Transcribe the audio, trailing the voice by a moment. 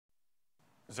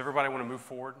Does everybody want to move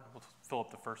forward? We'll fill up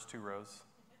the first two rows.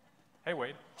 Hey,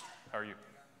 Wade, how are you?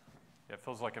 Yeah, it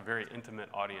feels like a very intimate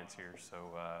audience here, so,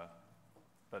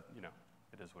 but you know,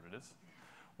 it is what it is.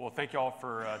 Well, thank you all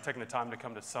for taking the time to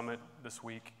come to Summit this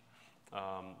week.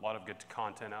 A lot of good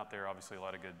content out there, obviously a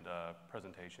lot of good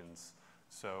presentations.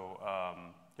 So,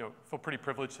 you know, feel pretty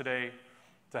privileged today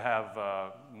to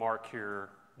have Mark here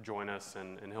join us,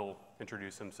 and he'll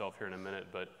introduce himself here in a minute.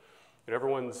 But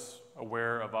everyone's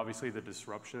aware of obviously the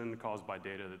disruption caused by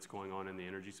data that's going on in the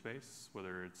energy space,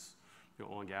 whether it's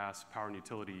oil and gas, power and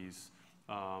utilities.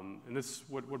 And this,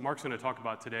 what Mark's going to talk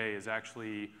about today is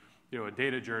actually a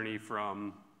data journey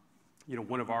from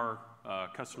one of our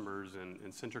customers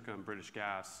in Centrica and British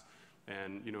Gas,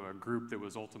 and a group that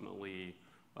was ultimately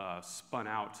spun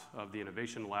out of the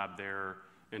innovation lab there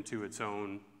into its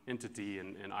own entity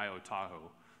in IO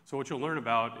Tahoe. So what you'll learn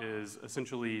about is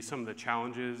essentially some of the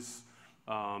challenges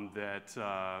that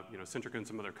Centrica and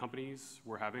some other companies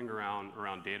were having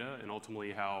around data, and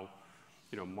ultimately how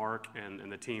Mark and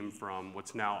the team from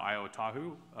what's now IO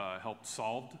Tahoe helped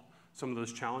solve some of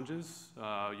those challenges,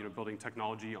 building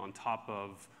technology on top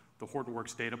of the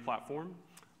Hortonworks data platform.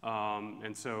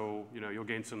 And so you'll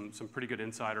gain some pretty good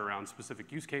insight around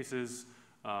specific use cases,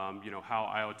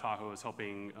 how IO Tahoe is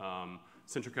helping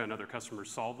Centrica and other customers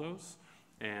solve those.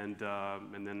 And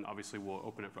then obviously we'll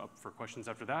open it up for questions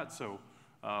after that. So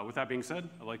with that being said,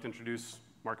 I'd like to introduce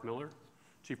Mark Miller,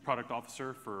 Chief Product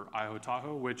Officer for IO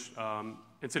Tahoe, which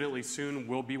incidentally soon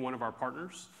will be one of our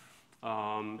partners.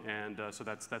 So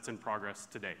that's in progress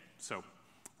today. So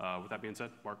with that being said,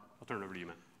 Mark, I'll turn it over to you,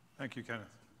 man. Thank you, Kenneth.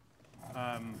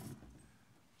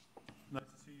 Nice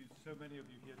to see so many of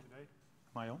you here today.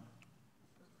 Am I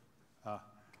on?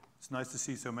 It's nice to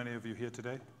see so many of you here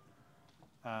today.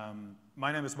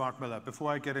 My name is Mark Miller.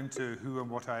 Before I get into who and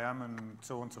what I am and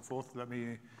so on and so forth, let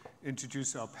me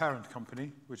introduce our parent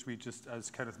company, which we just,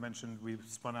 as Kenneth mentioned, we've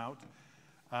spun out.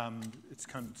 It's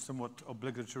kind of somewhat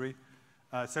obligatory.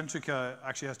 Centrica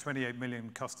actually has 28 million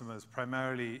customers,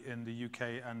 primarily in the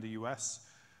UK and the US,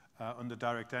 under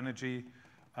Direct Energy,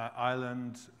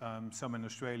 Ireland, some in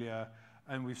Australia.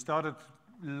 And we've started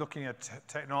looking at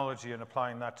technology and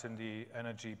applying that in the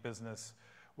energy business,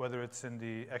 whether it's in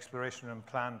the exploration and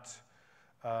plant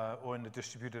or in the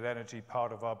distributed energy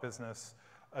part of our business,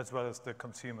 as well as the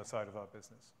consumer side of our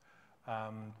business.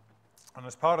 And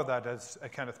as part of that, as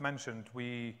Kenneth mentioned,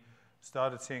 we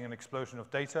started seeing an explosion of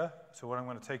data. So what I'm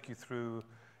going to take you through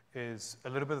is a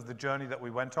little bit of the journey that we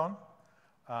went on,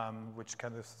 which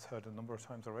Kenneth has heard a number of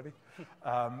times already.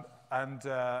 And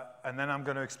then I'm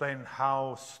going to explain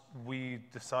how we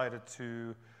decided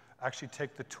to actually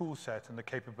take the tool set and the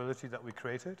capability that we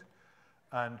created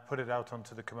and put it out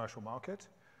onto the commercial market.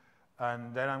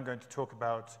 And then I'm going to talk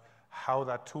about how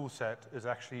that tool set is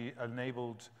actually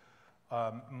enabled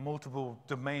multiple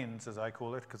domains, as I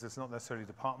call it, because it's not necessarily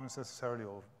departments necessarily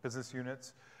or business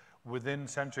units within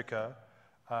Centrica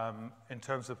in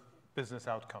terms of business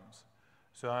outcomes.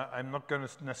 So I'm not going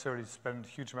to necessarily spend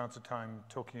huge amounts of time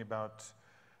talking about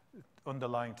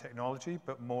underlying technology,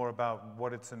 but more about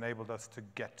what it's enabled us to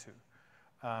get to.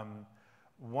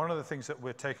 One of the things that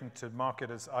we're taking to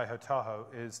market as IO Tahoe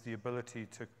is the ability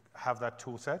to have that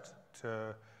tool set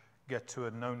to get to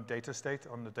a known data state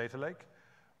on the data lake.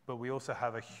 But we also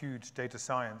have a huge data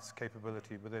science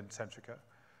capability within Centrica.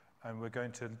 And we're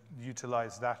going to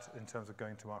utilize that in terms of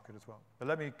going to market as well. But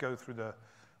let me go through the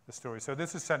story. So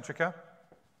this is Centrica,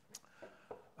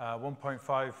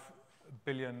 1.5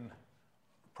 billion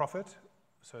profit.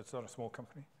 So it's not a small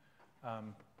company.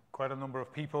 Quite a number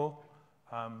of people,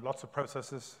 lots of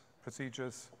processes,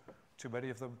 procedures, too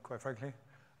many of them, quite frankly.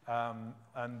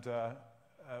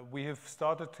 We have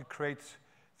started to create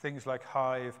things like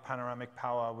Hive, Panoramic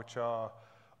Power, which are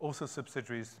also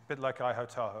subsidiaries, a bit like IO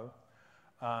Tahoe.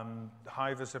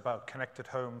 Hive is about connected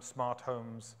homes, smart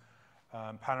homes.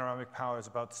 Panoramic Power is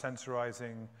about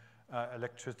sensorizing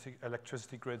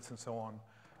electricity grids and so on.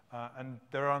 And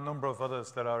there are a number of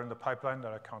others that are in the pipeline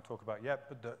that I can't talk about yet,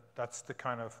 but that's the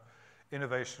kind of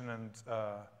innovation and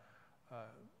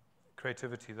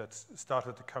creativity that's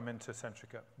started to come into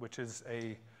Centrica, which is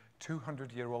a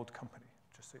 200-year-old company,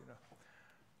 just so you know.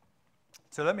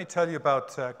 So let me tell you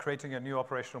about creating a new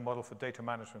operational model for data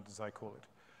management, as I call it.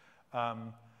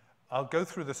 I'll go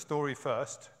through the story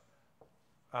first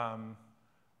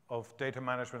of data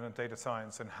management and data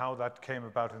science and how that came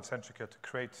about in Centrica to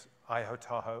create IO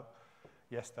Tahoe.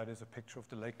 Yes, that is a picture of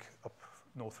the lake up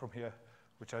north from here,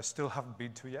 which I still haven't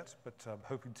been to yet, but I'm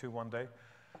hoping to one day.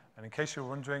 And in case you're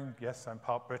wondering, yes, I'm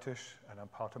part British and I'm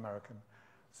part American,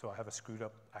 so I have a screwed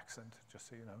up accent, just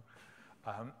so you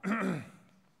know.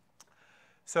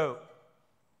 So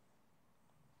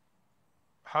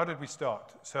how did we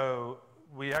start? So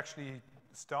we actually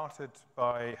started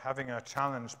by having a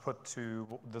challenge put to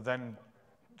the then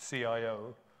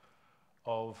CIO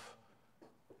of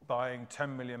buying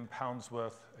 10 million pounds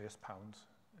worth, yes, pounds,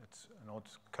 it's an odd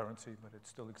currency, but it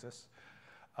still exists,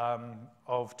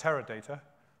 of Teradata.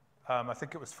 I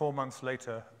think it was 4 months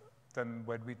later than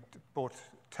when we bought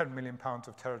 10 million pounds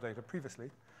of Teradata previously.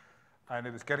 And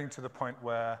it was getting to the point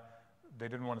where they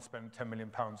didn't want to spend 10 million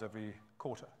pounds every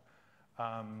quarter.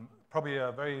 Probably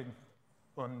a very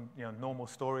normal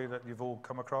story that you've all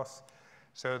come across.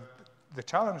 So the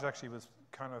challenge actually was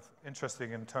kind of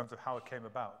interesting in terms of how it came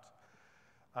about.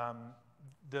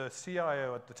 The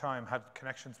CIO at the time had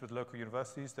connections with local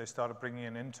universities. They started bringing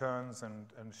in interns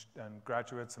and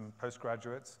graduates and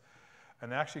postgraduates.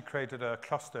 And they actually created a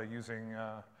cluster using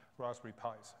Raspberry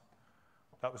Pis.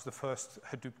 That was the first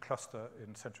Hadoop cluster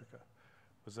in Centrica,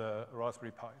 was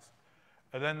Raspberry Pis.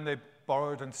 And then they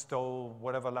borrowed and stole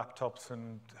whatever laptops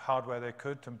and hardware they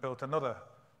could and built another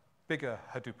bigger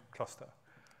Hadoop cluster.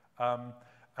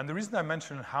 And the reason I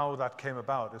mention how that came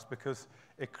about is because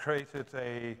it created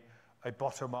a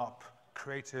bottom-up,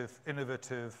 creative,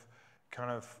 innovative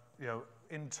kind of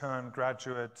intern,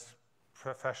 graduate,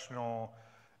 professional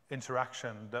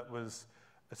interaction that was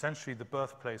essentially the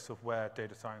birthplace of where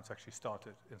data science actually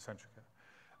started in Centrica.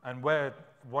 And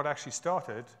what actually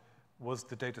started was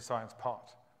the data science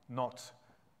part, not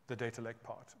the data lake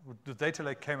part. The data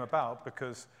lake came about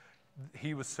because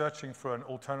he was searching for an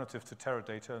alternative to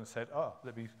Teradata and said, oh,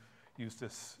 let me use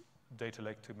this data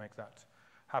lake to make that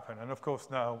happen. And of course,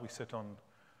 now we sit on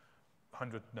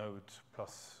 100 nodes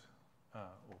plus, or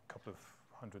a couple of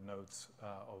 100 nodes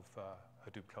of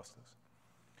Hadoop clusters.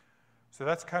 So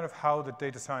that's kind of how the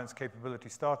data science capability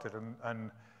started. And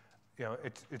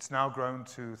it's now grown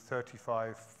to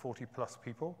 35, 40 plus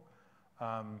people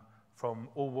from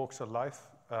all walks of life.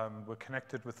 We're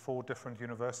connected with 4 different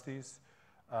universities.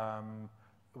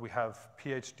 We have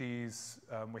PhDs.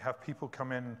 We have people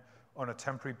come in on a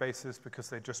temporary basis because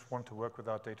they just want to work with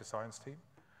our data science team.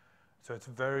 So it's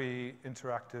very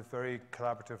interactive, very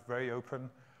collaborative, very open,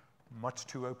 much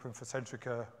too open for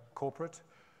Centrica corporate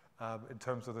in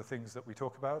terms of the things that we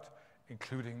talk about,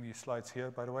 including these slides here,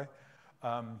 by the way.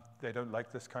 They don't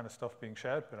like this kind of stuff being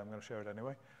shared, but I'm going to share it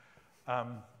anyway.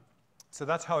 So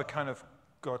that's how it kind of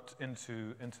got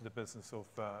into the business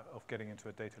of getting into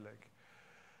a data lake.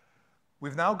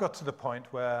 We've now got to the point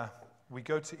where we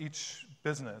go to each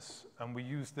business and we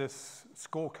use this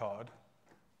scorecard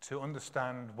to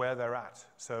understand where they're at.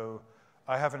 So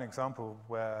I have an example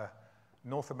where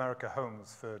North America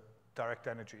Homes for Direct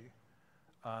Energy,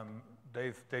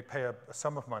 they pay a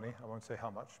sum of money, I won't say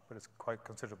how much, but it's quite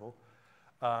considerable,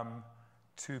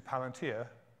 to Palantir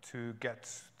to get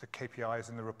the KPIs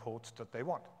and the reports that they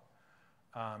want.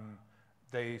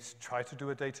 They tried to do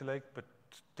a data lake, but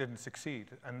didn't succeed.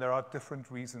 And there are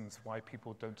different reasons why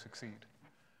people don't succeed.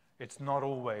 It's not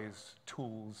always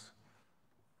tools.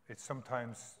 It's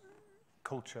sometimes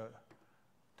culture.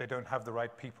 They don't have the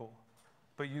right people.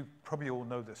 But you probably all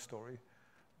know this story.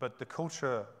 But the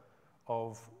culture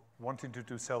of wanting to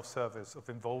do self-service, of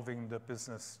involving the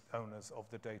business owners of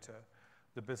the data,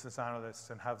 the business analysts,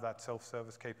 and have that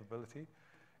self-service capability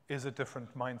is a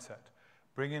different mindset.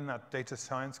 Bringing that data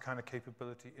science kind of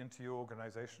capability into your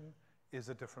organization is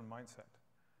a different mindset.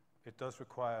 It does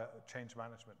require change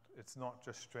management. It's not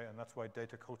just straight, and that's why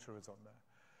data culture is on there.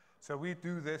 So we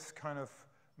do this kind of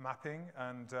mapping,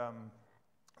 and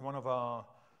one of our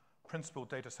principal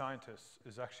data scientists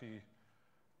is actually,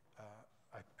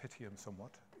 I pity him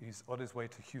somewhat. He's on his way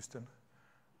to Houston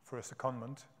for a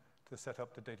secondment to set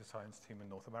up the data science team in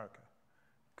North America,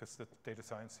 because the data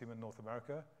science team in North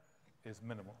America is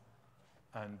minimal.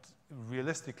 And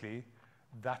realistically,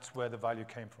 that's where the value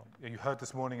came from. You heard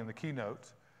this morning in the keynote,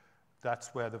 that's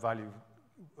where the value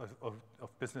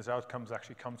of business outcomes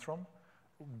actually comes from.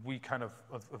 We kind of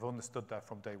have understood that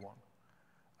from day one.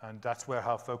 And that's where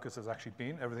our focus has actually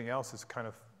been. Everything else is kind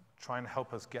of trying to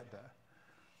help us get there.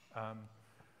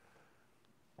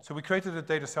 So we created a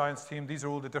data science team. These are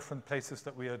all the different places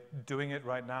that we are doing it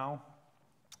right now.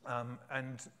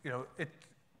 It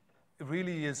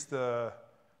really is the,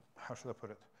 how should I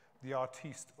put it? The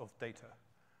artiste of data.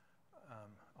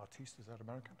 Artiste, is that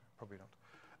American? Probably not.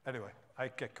 Anyway, I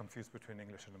get confused between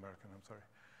English and American, I'm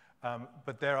sorry.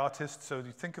 But they're artists, so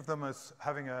you think of them as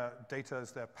having data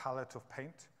as their palette of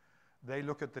paint. They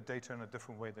look at the data in a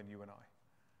different way than you and I.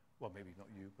 Well, maybe not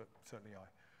you, but certainly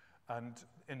I. And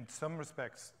in some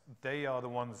respects, they are the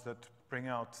ones that bring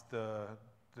out the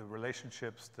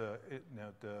relationships, the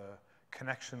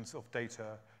connections of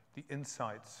data, the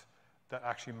insights that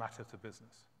actually matter to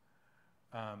business.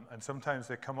 And sometimes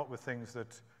they come up with things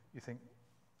that you think,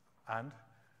 and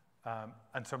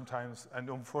sometimes, and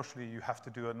unfortunately, you have to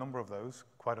do a number of those,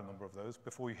 quite a number of those,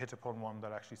 before you hit upon one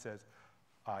that actually says,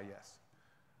 yes,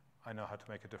 I know how to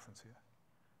make a difference here.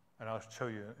 And I'll show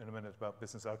you in a minute about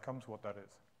business outcomes, what that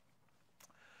is.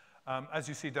 As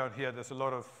you see down here, there's a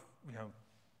lot of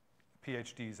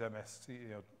PhDs, MSc,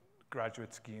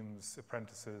 graduate schemes,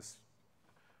 apprentices,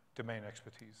 domain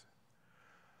expertise.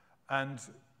 And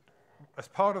as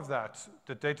part of that,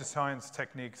 the data science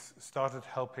techniques started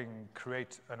helping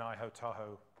create an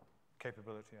IHO-Tahoe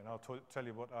capability. And I'll tell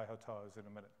you what IHO-Tahoe is in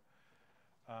a minute.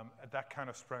 That kind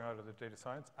of sprang out of the data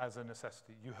science as a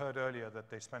necessity. You heard earlier that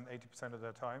they spent 80% of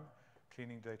their time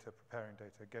cleaning data, preparing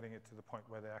data, getting it to the point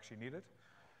where they actually need it.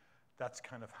 That's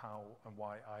kind of how and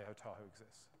why IHO-Tahoe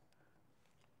exists.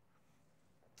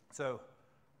 So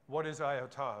what is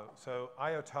IHO-Tahoe? So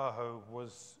IHO-Tahoe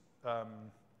was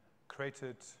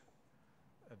created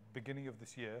at the beginning of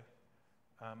this year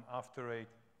after a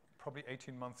probably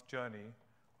 18-month journey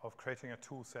of creating a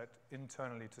tool set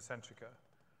internally to Centrica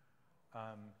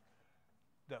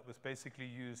that was basically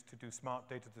used to do smart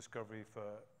data discovery for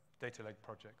data lake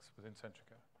projects within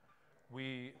Centrica.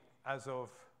 We, as of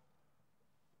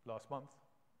last month,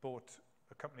 bought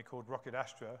a company called Rocket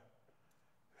Astra,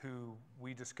 who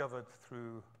we discovered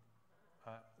through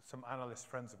some analyst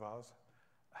friends of ours,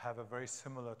 have a very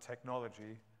similar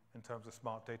technology in terms of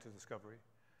smart data discovery,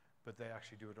 but they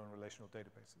actually do it on relational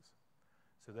databases.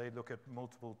 So they look at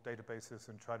multiple databases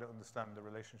and try to understand the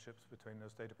relationships between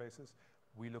those databases.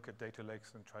 We look at data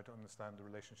lakes and try to understand the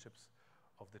relationships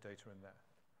of the data in there.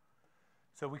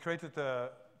 So we created the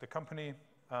company,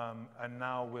 and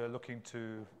now we're looking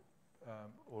to,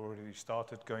 already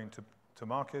started going to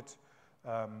market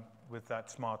with that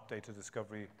smart data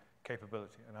discovery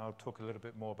capability. And I'll talk a little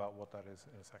bit more about what that is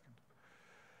in a second.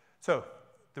 So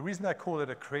the reason I call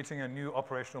it creating a new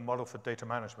operational model for data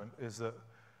management is that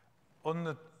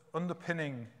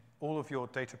underpinning all of your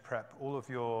data prep, all of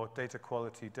your data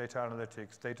quality, data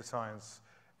analytics, data science,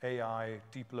 AI,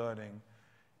 deep learning,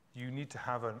 you need to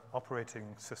have an operating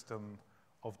system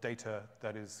of data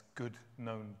that is good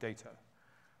known data.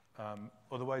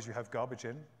 Otherwise, you have garbage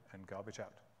in and garbage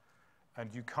out.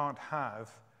 And you can't have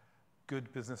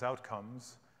good business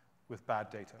outcomes with bad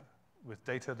data, with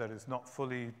data that is not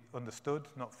fully understood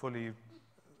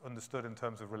in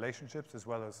terms of relationships as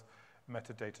well as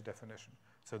metadata definition.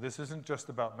 So this isn't just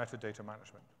about metadata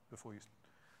management before you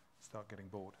start getting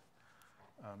bored,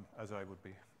 as I would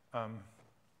be.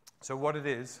 So what it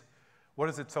is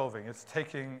it solving? It's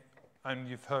taking, and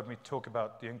you've heard me talk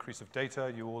about the increase of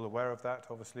data, you're all aware of that,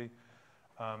 obviously,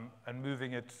 and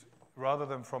moving it, rather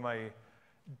than from a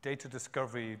data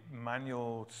discovery,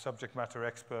 manual, subject matter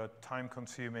expert,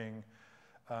 time-consuming,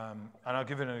 and I'll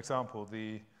give you an example.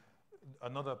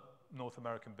 Another North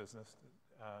American business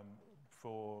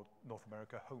for North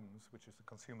America, Homes, which is the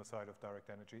consumer side of Direct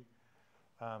Energy,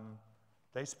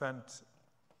 they spent,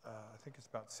 I think it's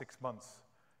about 6 months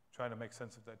trying to make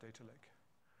sense of their data lake.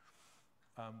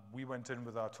 We went in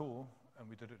with our tool, and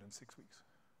we did it in 6 weeks.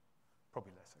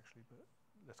 Probably less, actually, but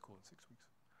let's call it 6 weeks.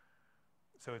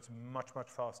 So it's much, much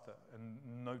faster, and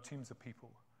no teams of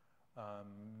people,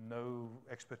 no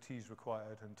expertise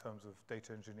required in terms of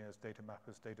data engineers, data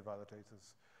mappers, data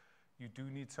validators. You do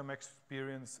need some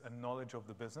experience and knowledge of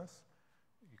the business.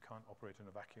 You can't operate in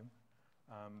a vacuum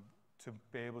to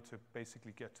be able to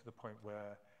basically get to the point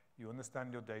where you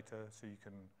understand your data so you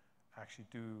can actually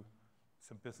do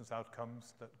some business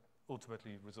outcomes that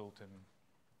ultimately result in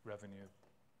revenue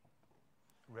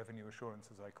assurance,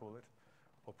 as I call it,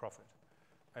 or profit.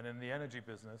 And in the energy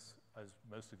business, as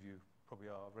most of you probably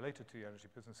are related to the energy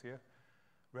business here,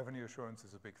 revenue assurance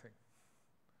is a big thing.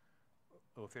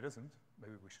 Or if it isn't,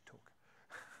 maybe we should talk.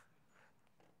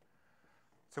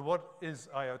 So what is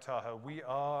IHO-Tahoe? We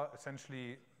are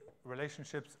essentially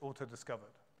relationships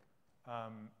auto-discovered.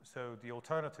 So the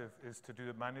alternative is to do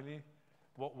it manually.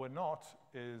 What we're not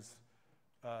is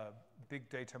big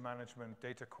data management,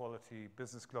 data quality,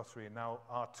 business glossary. And now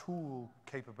our tool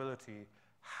capability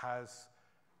has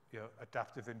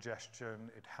adaptive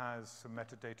ingestion. It has some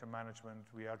metadata management.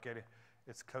 We are getting,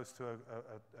 it's close to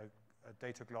a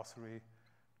data glossary,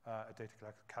 a data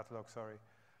catalog, sorry.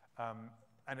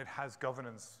 And it has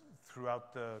governance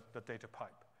throughout the data pipe.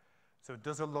 So it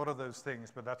does a lot of those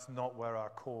things, but that's not where our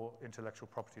core intellectual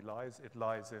property lies. It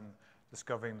lies in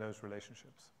discovering those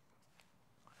relationships.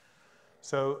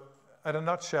 So in a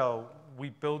nutshell,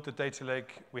 we build the data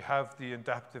lake. We have the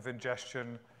adaptive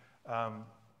ingestion,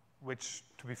 which,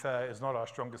 to be fair, is not our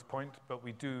strongest point, but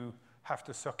we do have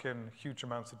to suck in huge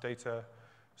amounts of data.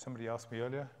 Somebody asked me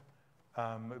earlier,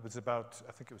 It was about,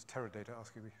 I think it was Teradata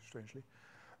asking me, strangely.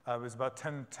 It was about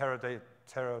 10 terabytes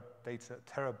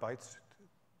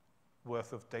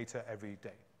worth of data every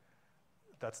day.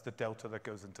 That's the delta that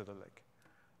goes into the lake.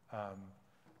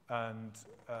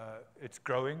 It's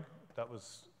growing. That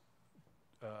was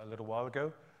a little while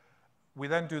ago. We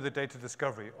then do the data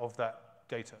discovery of that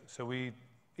data. So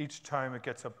each time it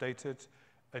gets updated,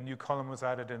 a new column was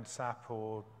added in SAP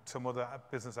or some other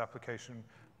business application,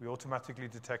 we automatically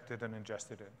detect it and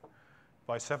ingest it in.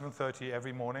 By 7:30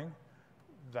 every morning,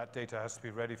 that data has to be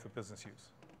ready for business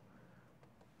use.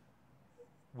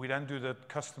 We then do the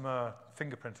customer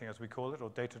fingerprinting, as we call it, or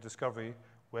data discovery,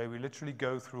 where we literally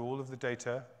go through all of the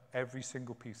data, every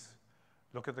single piece,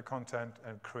 look at the content,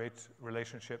 and create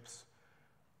relationships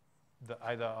that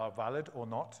either are valid or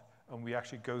not, and we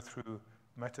actually go through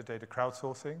metadata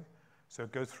crowdsourcing. So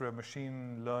it goes through a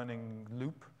machine learning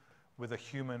loop with a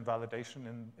human validation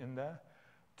in there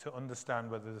to understand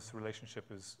whether this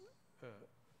relationship is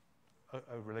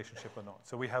a relationship or not.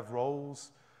 So we have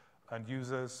roles and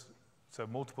users, so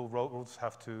multiple roles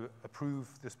have to approve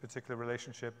this particular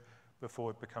relationship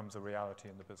before it becomes a reality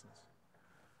in the business.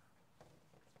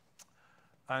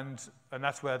 And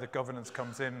that's where the governance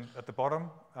comes in at the bottom.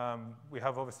 We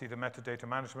have obviously the metadata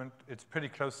management. It's pretty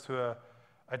close to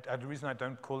the reason I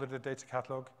don't call it a data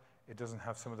catalog, it doesn't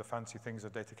have some of the fancy things a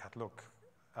data catalog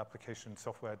application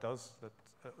software does that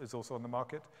is also on the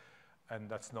market. And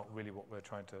that's not really what we're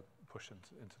trying to push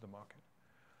into the market.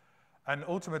 And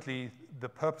ultimately, the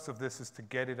purpose of this is to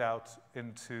get it out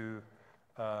into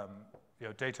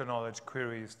data knowledge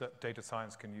queries that data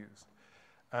science can use.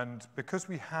 And because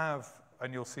we have,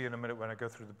 and you'll see in a minute when I go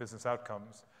through the business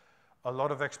outcomes, a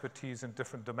lot of expertise in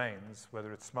different domains,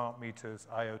 whether it's smart meters,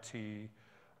 IoT,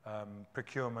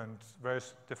 procurement,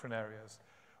 various different areas,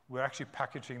 we're actually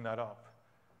packaging that up.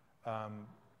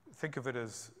 Think of it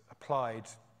as applied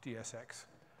DSX,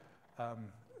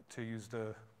 to use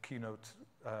the keynote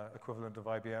equivalent of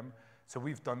IBM. So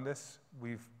we've done this.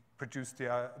 We've produced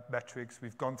the metrics.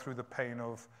 We've gone through the pain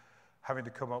of having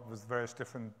to come up with various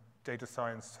different data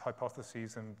science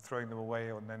hypotheses and throwing them away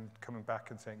and then coming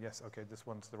back and saying, yes, okay, this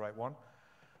one's the right one,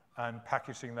 and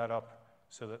packaging that up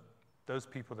so that those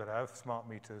people that have smart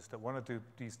meters that want to do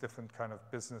these different kind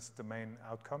of business domain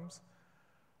outcomes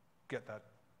get that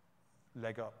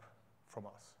leg up from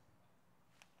us.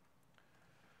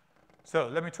 So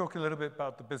let me talk a little bit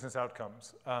about the business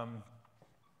outcomes.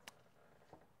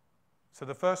 So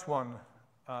the first one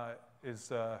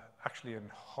is actually in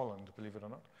Holland, believe it or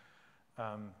not.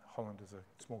 Holland is a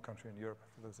small country in Europe,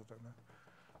 for those that don't know.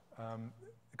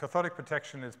 Cathodic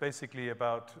protection is basically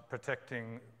about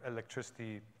protecting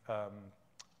electricity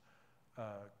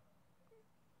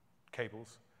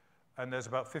cables. And there's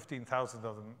about 15,000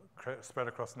 of them spread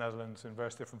across the Netherlands in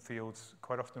various different fields,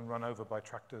 quite often run over by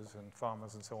tractors and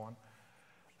farmers and so on.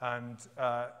 And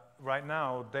right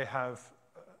now, they have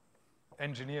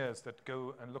engineers that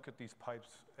go and look at these pipes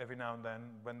every now and then,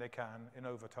 when they can, in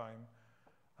overtime,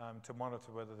 to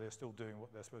monitor whether they're still doing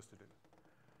what they're supposed to do.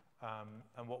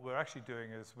 And what we're actually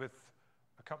doing is, with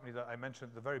a company that I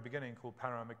mentioned at the very beginning called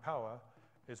Panoramic Power,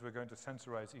 is we're going to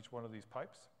sensorize each one of these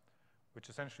pipes, which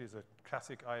essentially is a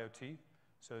classic IoT.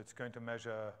 So it's going to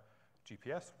measure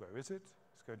GPS, where is it?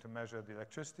 It's going to measure the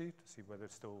electricity to see whether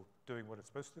it's still doing what it's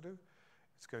supposed to do.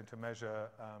 It's going to measure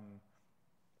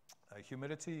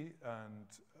humidity and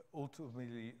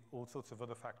ultimately all sorts of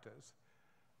other factors.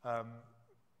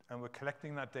 And we're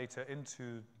collecting that data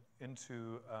into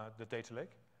the data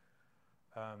lake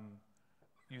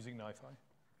using NiFi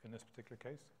in this particular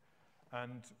case.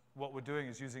 And what we're doing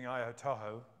is using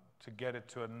IoTahoe to get it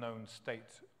to a known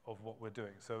state of what we're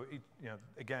doing. So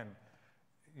again,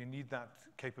 you need that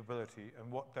capability.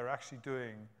 And what they're actually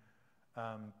doing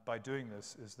by doing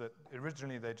this is that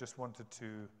originally they just wanted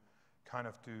to kind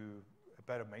of do a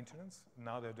better maintenance.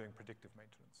 Now they're doing predictive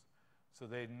maintenance. So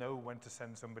they know when to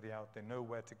send somebody out. They know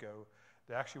where to go.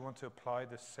 They actually want to apply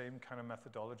the same kind of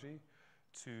methodology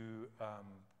to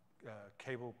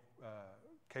cable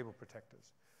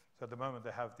protectors. So at the moment,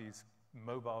 they have these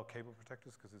mobile cable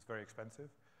protectors because it's very expensive.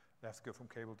 They have to go from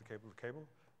cable to cable to cable.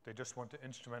 They just want to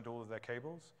instrument all of their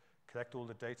cables, collect all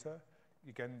the data,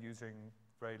 again, using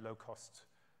very low-cost,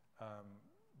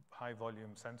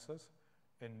 high-volume sensors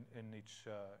in each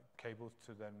cable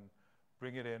to then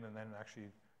bring it in and then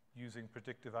actually using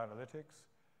predictive analytics,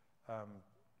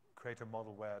 create a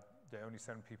model where they only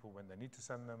send people when they need to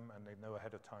send them and they know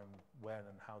ahead of time when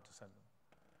and how to send them.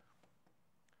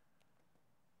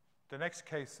 The next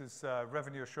case is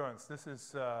revenue assurance. This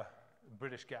is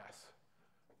British Gas.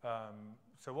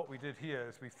 So what we did here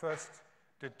is we first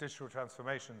did digital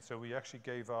transformation. So we actually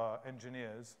gave our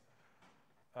engineers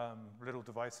little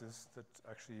devices that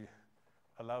actually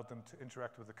allowed them to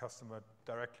interact with the customer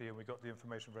directly, and we got the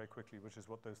information very quickly, which is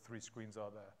what those 3 screens are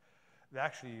there. They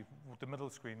actually, the middle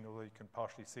screen, although you can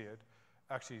partially see it,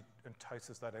 actually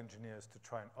entices that engineers to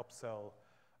try and upsell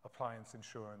appliance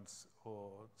insurance or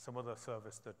some other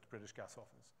service that British Gas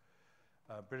offers.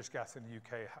 British Gas in the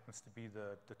UK happens to be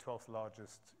the 12th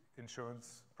largest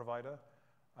insurance provider,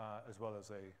 as well as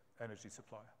a energy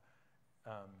supplier.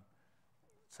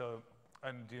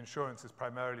 And the insurance is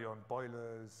primarily on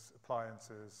boilers,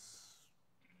 appliances,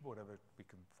 whatever we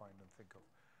can find and think of.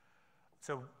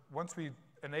 So once we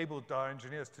enabled our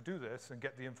engineers to do this and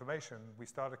get the information, we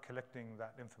started collecting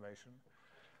that information.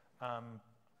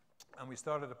 And we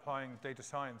started applying data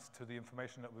science to the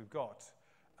information that we've got.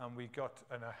 And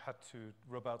I had to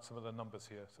rub out some of the numbers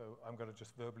here, so I'm going to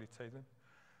just verbally say them.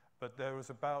 But there was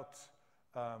about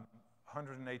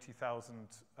 180,000,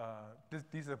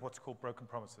 these are what's called broken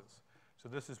promises. So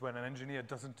this is when an engineer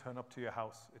doesn't turn up to your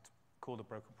house. It's called a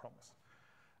broken promise.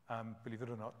 Believe it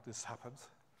or not, this happens,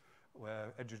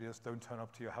 where engineers don't turn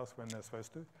up to your house when they're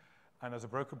supposed to. And as a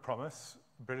broken promise,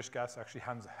 British Gas actually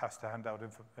has to hand out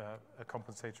a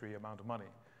compensatory amount of money,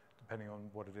 depending on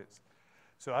what it is.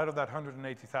 So out of that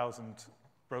 180,000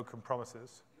 broken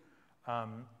promises,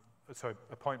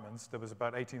 appointments, there was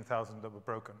about 18,000 that were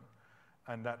broken.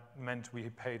 And that meant we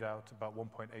paid out about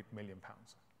 £1.8 million.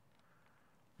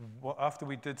 Well, after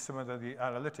we did some of the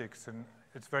analytics, and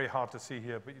it's very hard to see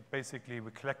here, but basically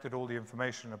we collected all the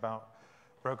information about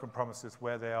broken promises,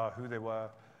 where they are, who they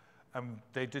were, and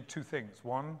they did 2 things.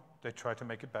 One, they tried to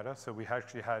make it better, so we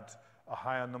actually had a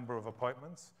higher number of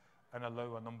appointments and a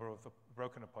lower number of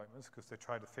broken appointments, because they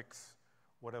tried to fix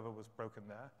whatever was broken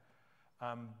there.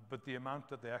 But the amount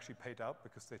that they actually paid out,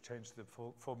 because they changed the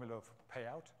formula of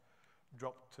payout,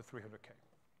 dropped to 300K.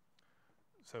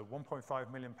 So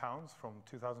 £1.5 million from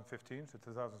 2015 to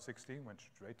 2016 went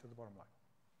straight to the bottom line.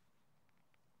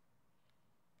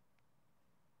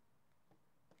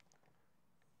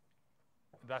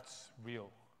 That's real.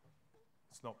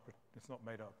 It's not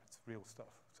made up. It's real stuff.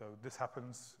 So this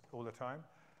happens all the time.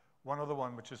 One other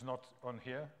one, which is not on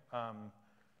here,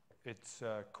 it's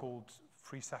called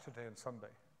Free Saturday and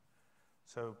Sunday.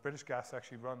 So British Gas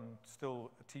actually run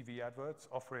still TV adverts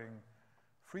offering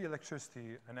free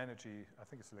electricity and energy, I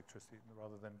think it's electricity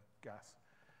rather than gas,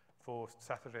 for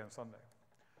Saturday and Sunday.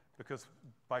 Because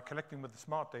by collecting with the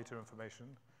smart data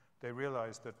information, they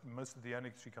realized that most of the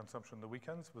energy consumption on the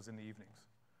weekends was in the evenings.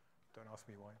 Don't ask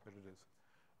me why, but it is.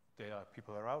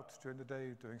 People are out during the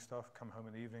day doing stuff, come home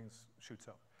in the evenings, shoots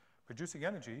up. Producing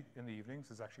energy in the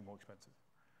evenings is actually more expensive.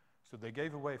 So they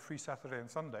gave away free Saturday and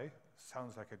Sunday.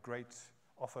 Sounds like a great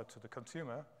offer to the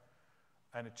consumer.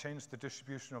 And it changed the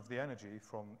distribution of the energy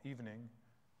from evening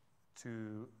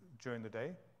to during the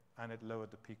day, and it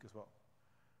lowered the peak as well.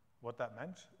 What that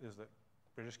meant is that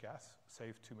British Gas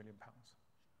saved £2 million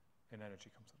in energy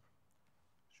consumption.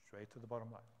 Straight to the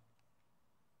bottom line.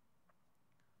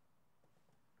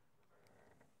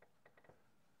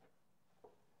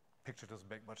 Picture doesn't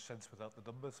make much sense without the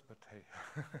numbers, but hey.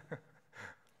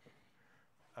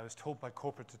 I was told by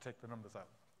corporate to take the numbers out.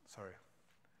 Sorry.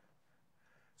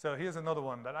 So here's another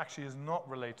one that actually is not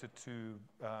related to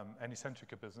any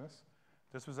Centrica business.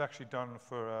 This was actually done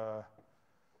for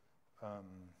what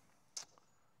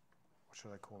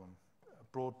should I call them?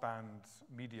 A broadband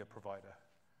media provider,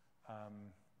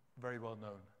 very well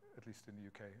known, at least in the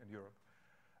UK and Europe.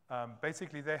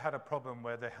 Basically, they had a problem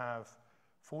where they have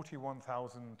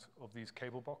 41,000 of these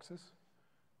cable boxes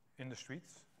in the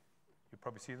streets. You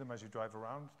probably see them as you drive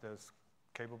around. There's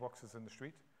cable boxes in the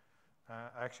street.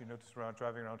 I actually noticed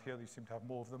driving around here, they seem to have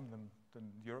more of them than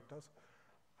Europe does.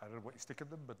 I don't know what you stick in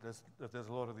them, but there's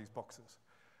a lot of these boxes.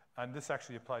 And this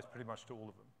actually applies pretty much to all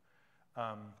of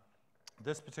them.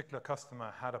 This particular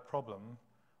customer had a problem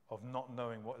of not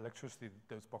knowing what electricity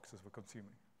those boxes were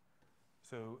consuming.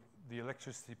 So the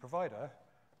electricity provider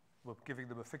were giving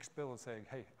them a fixed bill and saying,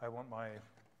 hey, I want my,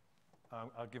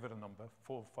 I'll give it a number,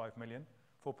 4.5 million,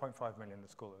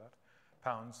 let's call it that,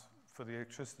 pounds for the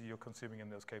electricity you're consuming in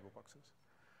those cable boxes.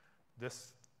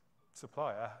 This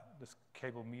supplier, this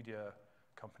cable media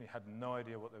company, had no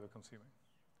idea what they were consuming.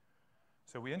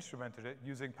 So we instrumented it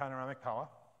using panoramic power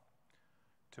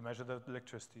to measure the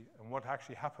electricity. And what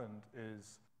actually happened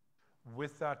is,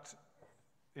 with that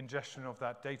ingestion of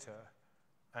that data,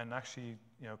 and actually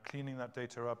cleaning that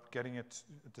data up, getting it,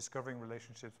 discovering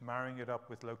relationships, marrying it up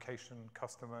with location,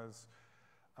 customers,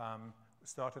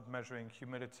 started measuring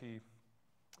humidity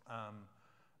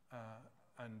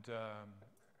and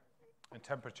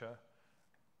temperature,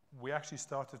 we actually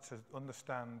started to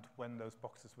understand when those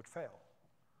boxes would fail,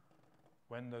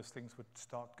 when those things would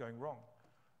start going wrong.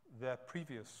 their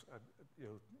previous,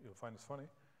 you'll find this funny,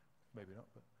 maybe not,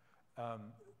 but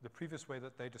the previous way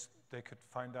that they could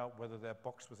find out whether their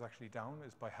box was actually down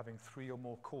is by having 3 or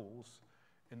more calls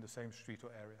in the same street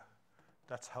or area.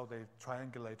 That's how they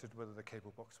triangulated whether the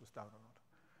cable box was down or not.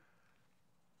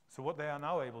 So what they are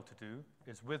now able to do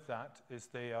is with that is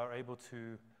they are able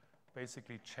to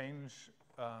basically change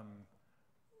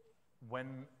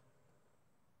when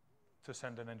to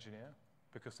send an engineer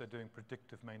because they're doing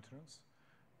predictive maintenance,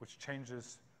 which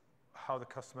changes how the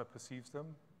customer perceives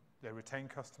them. They retain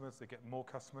customers, they get more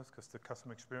customers because the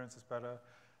customer experience is better,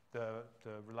 the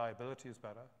reliability is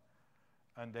better,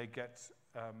 and they get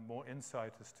more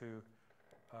insight as to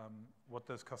what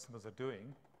those customers are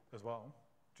doing as well,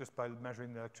 just by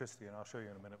measuring the electricity, and I'll show you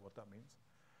in a minute what that means.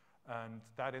 And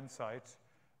that insight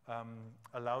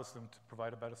allows them to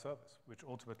provide a better service, which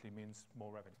ultimately means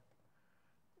more revenue.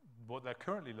 What they're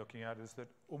currently looking at is that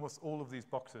almost all of these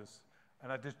boxes,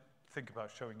 and I did think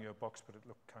about showing you a box, but it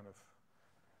looked kind of,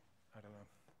 I don't know,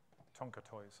 Tonka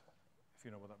toys, if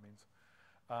you know what that means.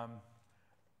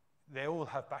 They all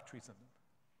have batteries in them,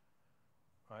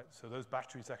 right? So those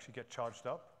batteries actually get charged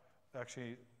up.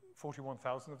 Actually,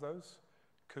 41,000 of those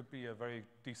could be a very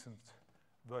decent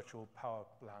virtual power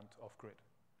plant off-grid.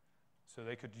 So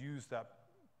they could use that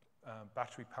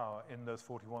battery power in those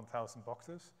 41,000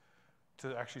 boxes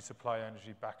to actually supply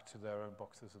energy back to their own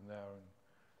boxes and their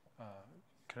own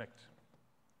connect.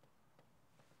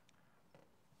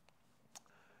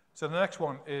 So the next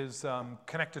one is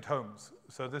connected homes.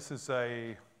 So this is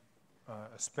a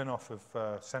spin-off of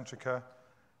Centrica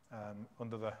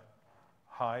under the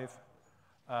Hive.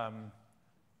 And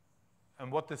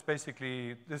what this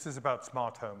basically, this is about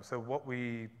smart homes. So what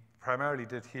we primarily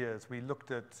did here is we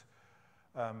looked at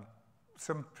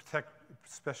some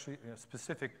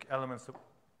specific elements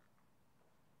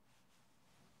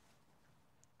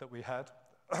that we had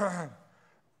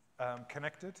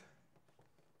connected.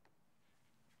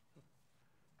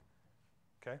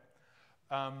 Okay.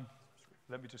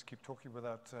 Let me just keep talking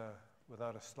without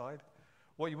a slide.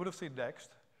 What you would have seen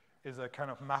next is a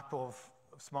kind of map of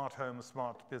smart homes,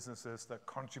 smart businesses that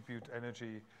contribute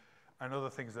energy and other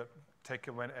things that take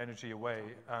energy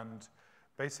away. And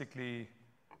basically,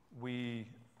 we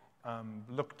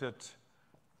looked at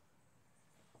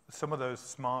some of those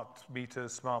smart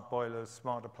meters, smart boilers,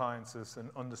 smart appliances,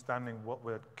 and understanding what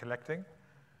we're collecting.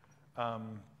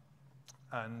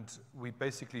 And we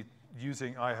basically,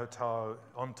 using IHOTAR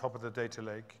on top of the data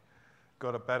lake,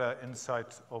 got a better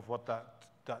insight of what that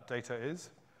data is.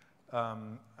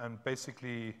 And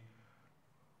basically,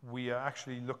 we are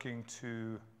actually looking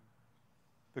to,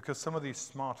 because some of these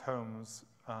smart homes,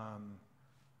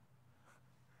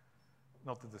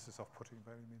 not that this is off-putting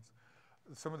by any means,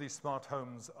 some of these smart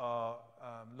homes are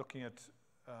looking at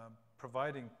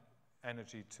providing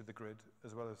energy to the grid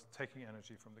as well as taking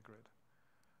energy from the grid.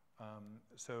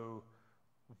 So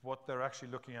what they're actually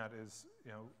looking at is,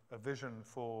 a vision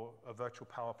for a virtual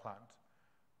power plant,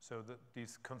 so that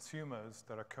these consumers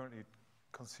that are currently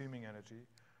consuming energy,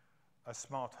 as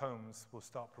smart homes, will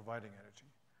start providing energy.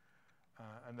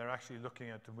 And they're actually looking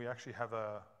at, and we actually have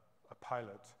a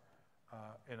pilot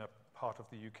in a part of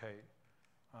the UK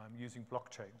using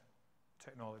blockchain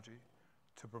technology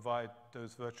to provide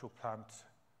those virtual plant,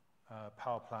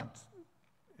 power plant,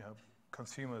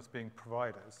 consumers being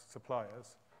providers,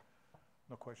 suppliers.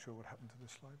 Not quite sure what happened to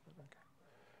this slide, but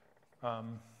okay.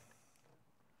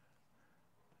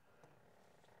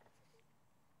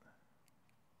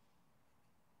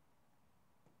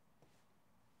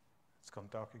 It's gone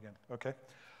dark again. Okay.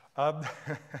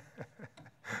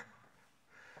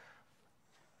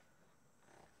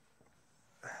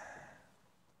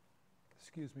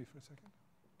 Excuse me for a second.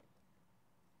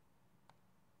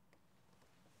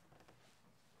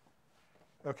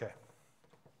 Okay.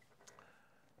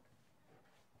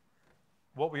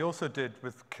 What we also did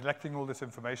with collecting all this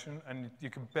information, and you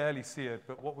can barely see it,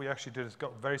 but what we actually did is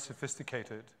got very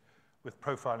sophisticated with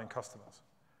profiling customers.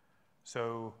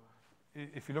 So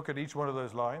if you look at each one of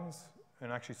those lines,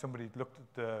 and actually somebody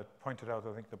pointed out,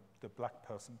 I think the black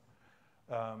person,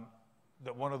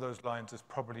 that one of those lines is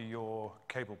probably your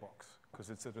cable box, because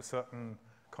it's at a certain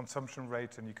consumption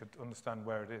rate and you could understand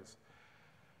where it is.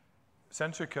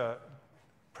 Centrica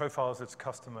profiles its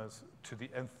customers to the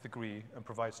nth degree and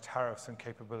provides tariffs and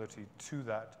capability to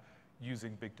that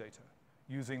using big data.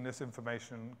 Using this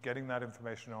information, getting that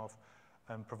information off,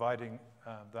 and providing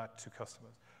that to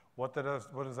customers. What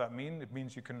does that mean? It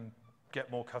means you can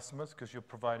get more customers because you're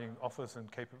providing offers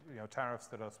and tariffs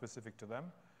that are specific to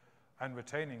them, and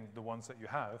retaining the ones that you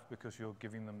have because you're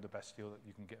giving them the best deal that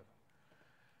you can give.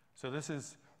 So this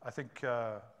is, I think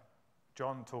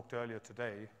John talked earlier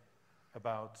today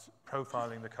about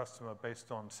profiling the customer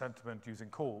based on sentiment using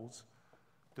calls,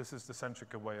 this is the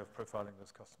Centrica way of profiling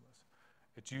those customers.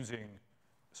 It's using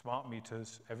smart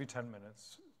meters every 10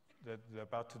 minutes. They're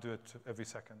about to do it every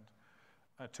second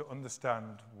to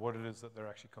understand what it is that they're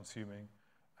actually consuming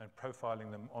and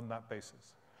profiling them on that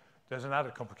basis. There's an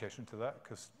added complication to that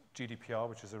because GDPR,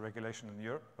 which is a regulation in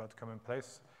Europe about to come in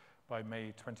place by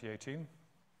May 2018,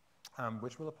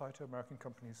 which will apply to American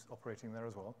companies operating there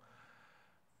as well,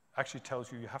 actually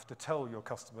tells you have to tell your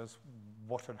customers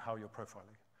what and how you're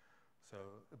profiling. So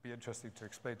it'd be interesting to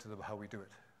explain to them how we do it.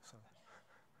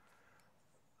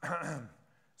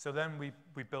 So then we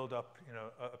build up,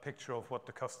 a picture of what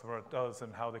the customer does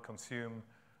and how they consume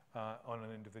on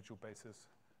an individual basis.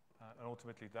 And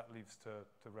ultimately, that leads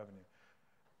to revenue.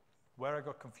 Where I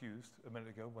got confused a minute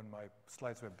ago when my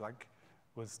slides went blank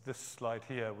was this slide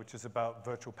here, which is about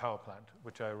virtual power plant,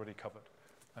 which I already covered.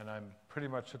 And I'm pretty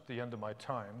much at the end of my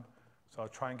time, so I'll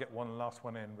try and get one last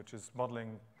one in, which is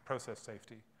modeling process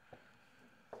safety.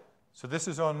 So this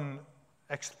is on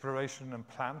exploration and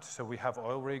plant. So we have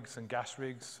oil rigs and gas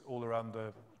rigs all around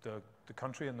the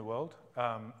country and the world.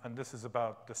 And this is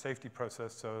about the safety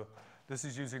process. So this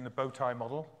is using the bow tie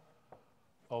model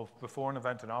of before an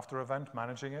event and after event,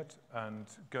 managing it. And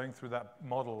going through that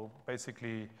model,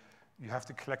 basically, you have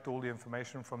to collect all the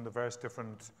information from the various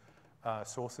different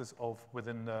sources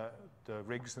within the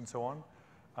rigs and so on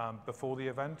before the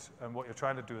event. And what you're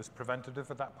trying to do is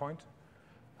preventative at that point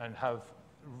and have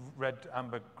red,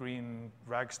 amber, green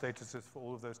RAG statuses for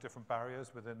all of those different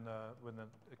barriers within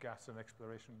the gas and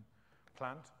exploration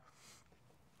plant.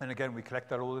 And again, we collect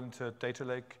that all into data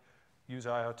lake, use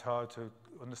IoT to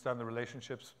understand the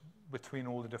relationships between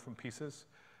all the different pieces.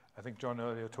 I think John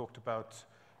earlier talked about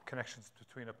connections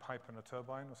between a pipe and a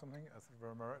turbine or something, if I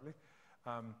remember rightly.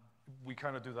 We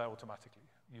kind of do that automatically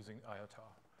using IoT.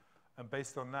 And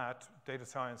based on that, data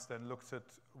science then looks at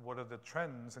what are the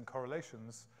trends and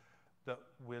correlations that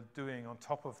we're doing on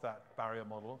top of that barrier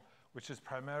model, which is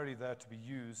primarily there to be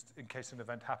used in case an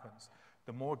event happens.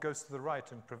 The more it goes to the right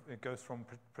and it goes from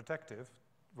protective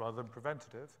rather than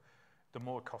preventative, the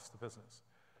more it costs the business.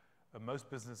 And most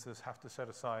businesses have to set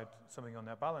aside something on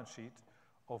their balance sheet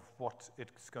of what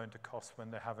it's going to cost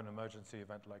when they have an emergency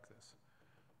event like this.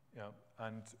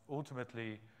 And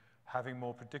ultimately, having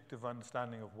more predictive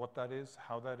understanding of what that is,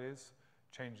 how that is,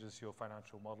 changes your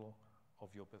financial model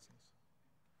of your business.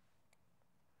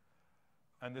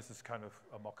 And this is kind of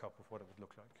a mock-up of what it would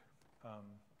look like.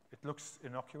 It looks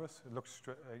innocuous,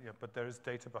 but there is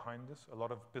data behind this, a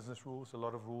lot of business rules, a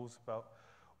lot of rules about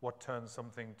what turns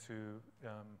something to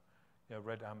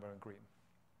red, amber, and green.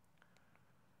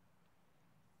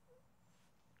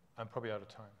 I'm probably out of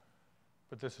time,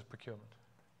 but this is procurement.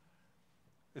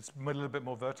 It's a little bit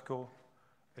more vertical.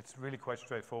 It's really quite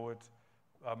straightforward.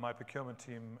 My procurement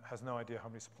team has no idea how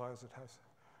many suppliers it has.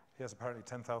 He has apparently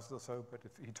 10,000 or so, but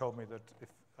he told me that if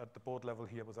at the board level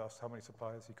he was asked how many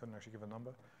suppliers, he couldn't actually give a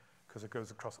number because it goes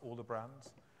across all the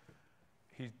brands.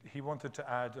 He wanted to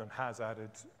add and has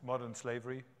added modern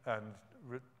slavery and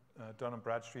Dun &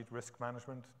 Bradstreet risk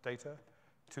management data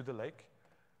to the lake.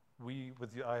 We,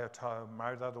 with the IoT,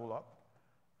 married that all up.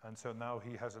 And so now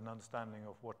he has an understanding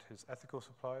of what his ethical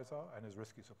suppliers are and his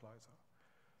risky suppliers are.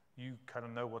 You kind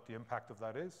of know what the impact of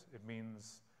that is. It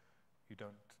means you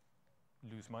don't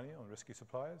lose money on risky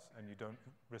suppliers and you don't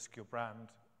risk your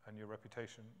brand and your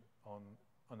reputation on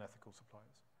unethical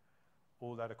suppliers.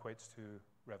 All that equates to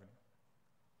revenue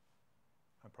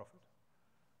and profit.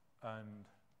 And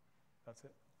that's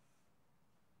it.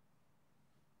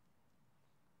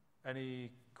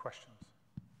 Any questions?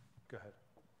 Go ahead.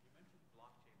 You mentioned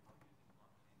blockchain.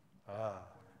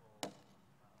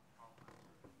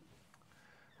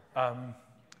 How using blockchain?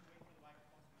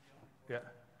 Yeah.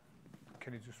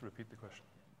 Can you just repeat the question?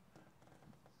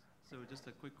 So just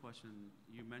a quick question.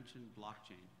 You mentioned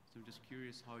blockchain. So I'm just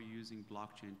curious how you're using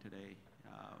blockchain today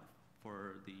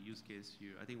for the use case.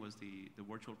 I think it was the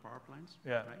virtual power plants,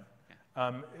 yeah.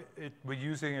 Right? Yeah. We're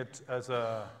using it as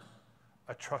a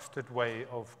trusted way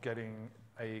of getting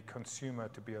a consumer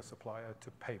to be a supplier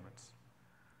to payments.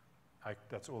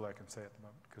 That's all I can say at the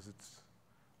moment, because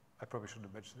I probably shouldn't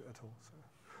have mentioned it at all. So.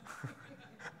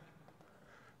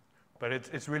 But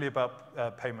it's really about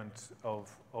payment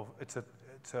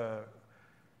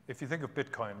if you think of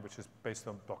Bitcoin, which is based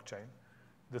on blockchain,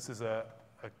 this is a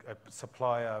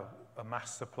supplier, a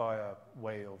mass supplier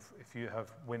way of, if you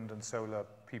have wind and solar,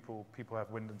 people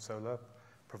have wind and solar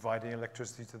providing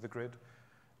electricity to the grid.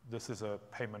 This is a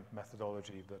payment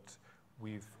methodology that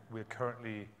we're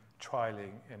currently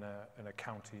trialing in a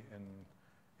county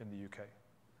in the UK.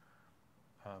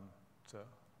 So,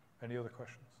 any other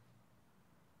questions?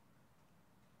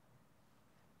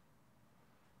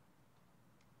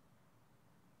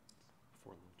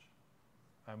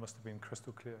 I must have been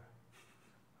crystal clear.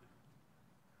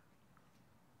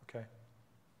 Okay.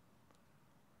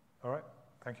 All right.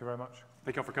 Thank you very much.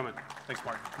 Thank you all for coming. Thanks,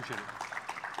 Mark. Appreciate it.